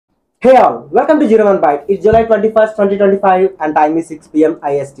Hey all, welcome to Zero1byte. It's July 21st, 2025 and time is 6 p.m.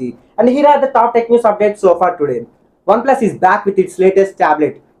 IST. And here are the top tech news updates so far today. OnePlus is back with its latest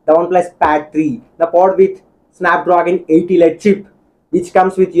tablet, the OnePlus Pad 3, the pod with Snapdragon 80 Lite chip, which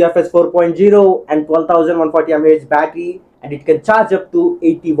comes with UFS 4.0 and 12,140 mAh battery, and it can charge up to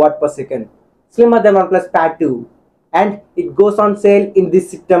 80 watt per second. Slimmer than OnePlus Pad 2. And it goes on sale in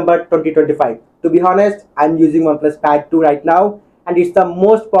this September 2025. To be honest, I'm using OnePlus Pad 2 right now, and it's the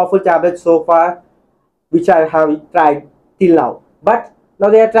most powerful tablet so far which I have tried till now. But now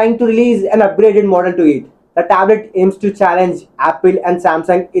they are trying to release an upgraded model to it. The tablet aims to challenge Apple and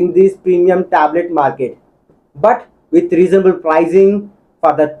Samsung in this premium tablet market, but with reasonable pricing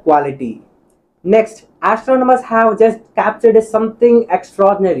for the quality. Next, astronomers have just captured something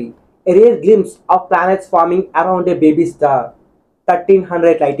extraordinary, a rare glimpse of planets forming around a baby star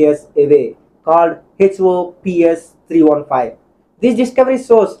 1300 light years away, called HOPS 315. This discovery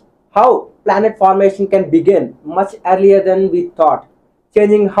shows how planet formation can begin much earlier than we thought,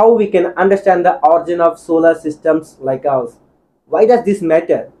 changing how we can understand the origin of solar systems like ours. Why does this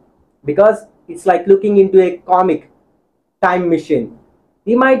matter? Because it's like looking into a comic time machine.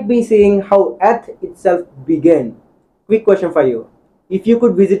 We might be seeing how Earth itself began. Quick question for you. If you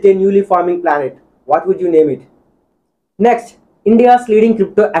could visit a newly forming planet, what would you name it? Next, India's leading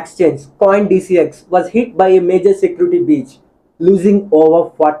crypto exchange, CoinDCX, was hit by a major security breach, losing over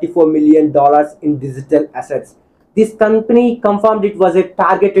 $44 million in digital assets. This company confirmed it was a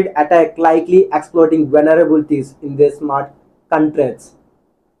targeted attack, likely exploiting vulnerabilities in their smart contracts.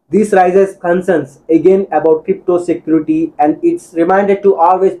 This raises concerns again about crypto security, and it's reminded to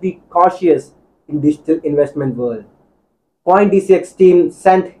always be cautious in digital investment world. CoinDCX team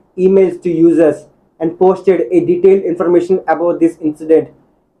sent emails to users and posted a detailed information about this incident,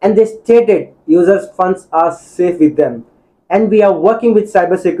 and they stated users' funds are safe with them. And we are working with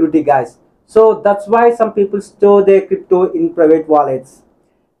cybersecurity guys, so that's why some people store their crypto in private wallets.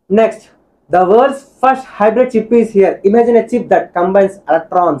 Next, the world's first hybrid chip is here. Imagine a chip that combines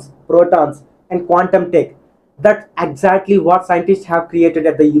electrons, protons, and quantum tech. That's exactly what scientists have created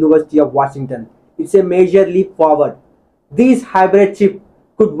at the University of Washington. It's a major leap forward. These hybrid chips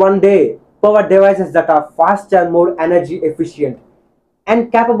could one day power devices that are faster, more energy efficient, and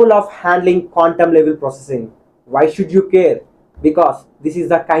capable of handling quantum level processing. Why should you care? Because this is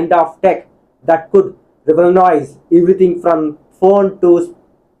the kind of tech that could revolutionize everything from phone to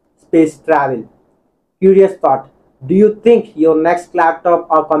space travel. Curious thought. Do you think your next laptop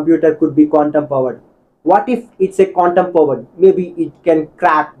or computer could be quantum powered? What if it's a quantum powered? Maybe it can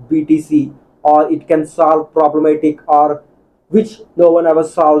crack BTC, or it can solve problematic or which no one ever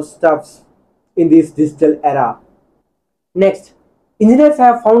solves stuffs in this digital era. Next, engineers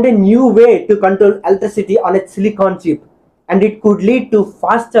have found a new way to control electricity on a silicon chip, and it could lead to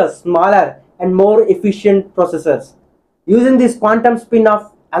faster, smaller, and more efficient processors. Using this quantum spin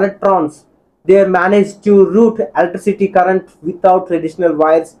of electrons, they managed to route electricity current without traditional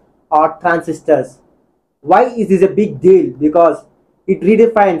wires or transistors. Why is this a big deal? Because it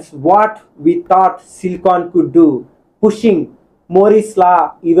redefines what we thought silicon could do, pushing Moore's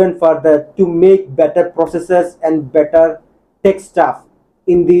law even further to make better processors and better tech stuff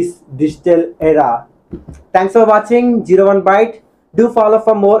in this digital era. Thanks for watching Zero1byte. Do follow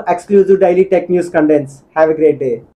for more exclusive daily tech news contents. Have a great day.